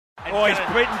Oh, he's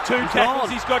beaten two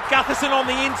tackles. He's got Gutherson on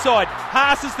the inside.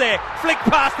 Haas is there. Flick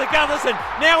past to Gutherson.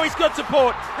 Now he's got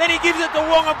support. Then he gives it to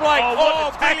Wonga Blake.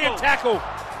 Oh, brilliant tackle.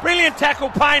 Brilliant tackle,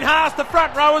 Payne Haas. The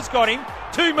front rower's got him.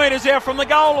 2 metres out from the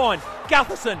goal line.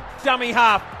 Gutherson, dummy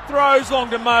half, throws long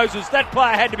to Moses. That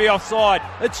player had to be offside.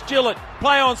 It's Gillett.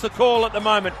 Play on's the call at the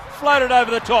moment. Floated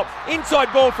over the top.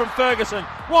 Inside ball from Ferguson.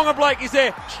 Wonga Blake is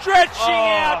there. Stretching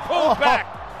out. Pulled back.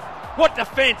 What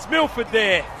defence. Milford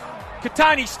there.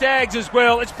 Katoni Staggs as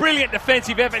well. It's brilliant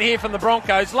defensive effort here from the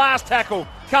Broncos. Last tackle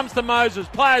comes to Moses.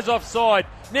 Players offside.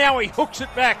 Now he hooks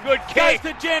it back. Good kick.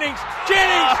 Goes to Jennings.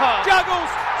 Jennings juggles.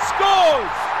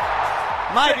 Scores.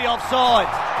 Maybe offside.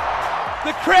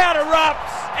 The crowd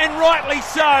erupts, and rightly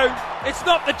so. It's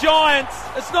not the Giants.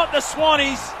 It's not the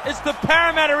Swannies. It's the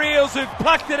Parramatta Eels who've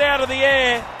plucked it out of the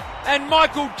air. And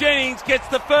Michael Jennings gets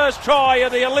the first try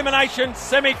of the elimination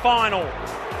semi-final.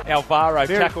 Alvaro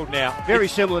tackled now. Very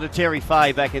similar to Terry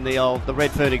Fay back in the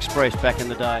Redfern Express back in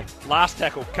the day. Last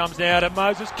tackle comes now to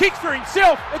Moses. Kicks for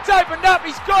himself. It's opened up.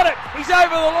 He's got it. He's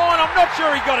over the line. I'm not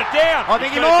sure he got it down. I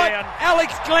think he might.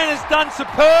 Alex Glenn has done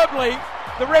superbly.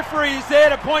 The referee is there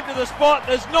to point to the spot.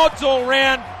 There's nods all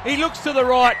round. He looks to the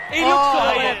right. He looks to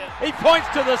the left. He points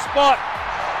to the spot.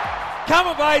 Come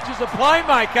of age as a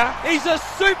playmaker. He's a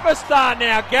superstar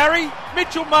now, Gary.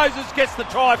 Mitchell Moses gets the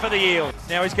try for the Eels.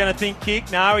 Now he's going to think kick.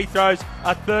 No, he throws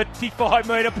a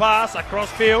 35-metre pass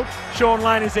across field. Sean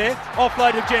Lane is there.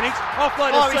 Offload to Jennings.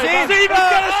 Offload to Seaver. He's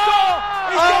going to score.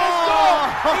 He's going to score.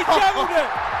 He juggled it.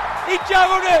 He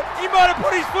juggled it. He might have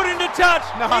put his foot into touch.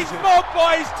 No. He's mobbed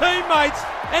by his teammates.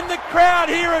 And the crowd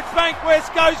here at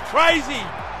Bankwest goes crazy.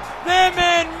 Their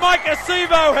man Mike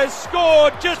Acevo has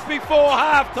scored just before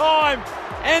half-time.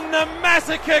 And the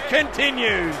massacre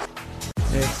continues.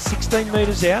 They're 16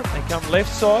 metres out. They come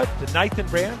left side to Nathan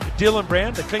Brown, to Dylan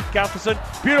Brown, to Clint Gutherson.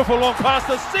 Beautiful long pass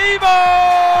to Acevo!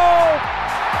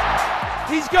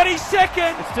 He's got his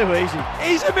second. It's too easy.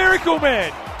 He's a miracle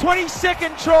man.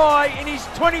 22nd try in his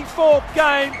 24th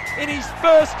game in his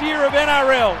first year of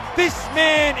NRL. This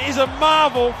man is a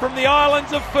marvel from the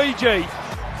islands of Fiji.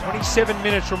 27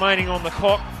 minutes remaining on the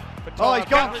clock. He's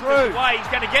gone through. He's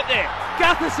going to get there.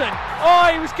 Gutherson.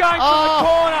 He was going from the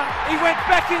corner. He went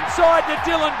back inside to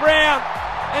Dylan Brown.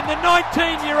 And the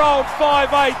 19-year-old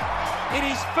 5'8", in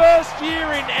his first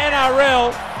year in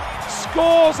NRL,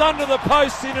 scores under the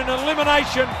post in an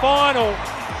elimination final.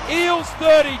 Eels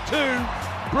 32,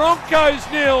 Broncos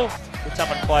 0. Gets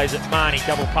up and plays it. Marnie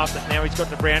double pumps it. Now he's got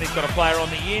to Brown. He's got a player on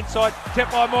the inside.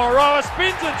 Tepai Moroa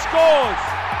spins and scores.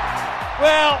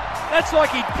 Well, that's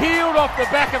like he peeled off the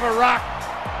back of a ruck,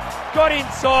 got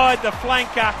inside the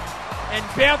flanker and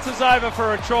bounces over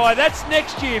for a try. That's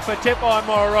next year for Tepai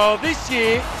Moroa. This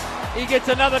year, he gets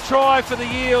another try for the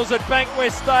Eels at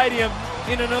Bankwest Stadium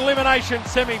in an elimination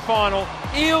semi-final.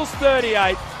 Eels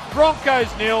 38, Broncos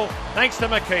 0, thanks to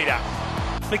Makita.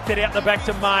 Flicked it out the back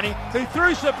to Marnie, who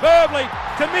threw superbly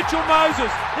to Mitchell Moses.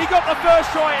 He got the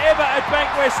first try ever at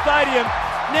Bankwest Stadium.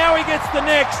 Now he gets the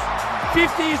next.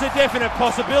 50 is a definite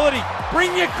possibility.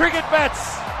 Bring your cricket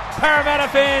bats, Parramatta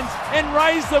fans, and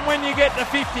raise them when you get to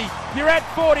 50. You're at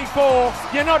 44.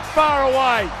 You're not far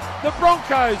away. The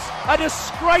Broncos are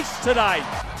disgraced today.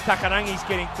 Takarangi's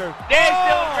getting through. There's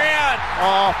Dylan Brown.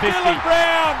 50. Dylan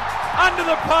Brown under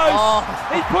the post.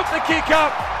 He put the kick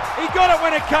up. He got it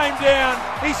when it came down.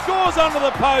 He scores under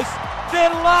the post.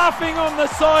 They're laughing on the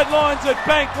sidelines at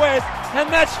Bankwest, and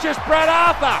that's just Brad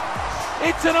Arthur.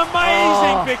 It's an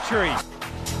amazing victory.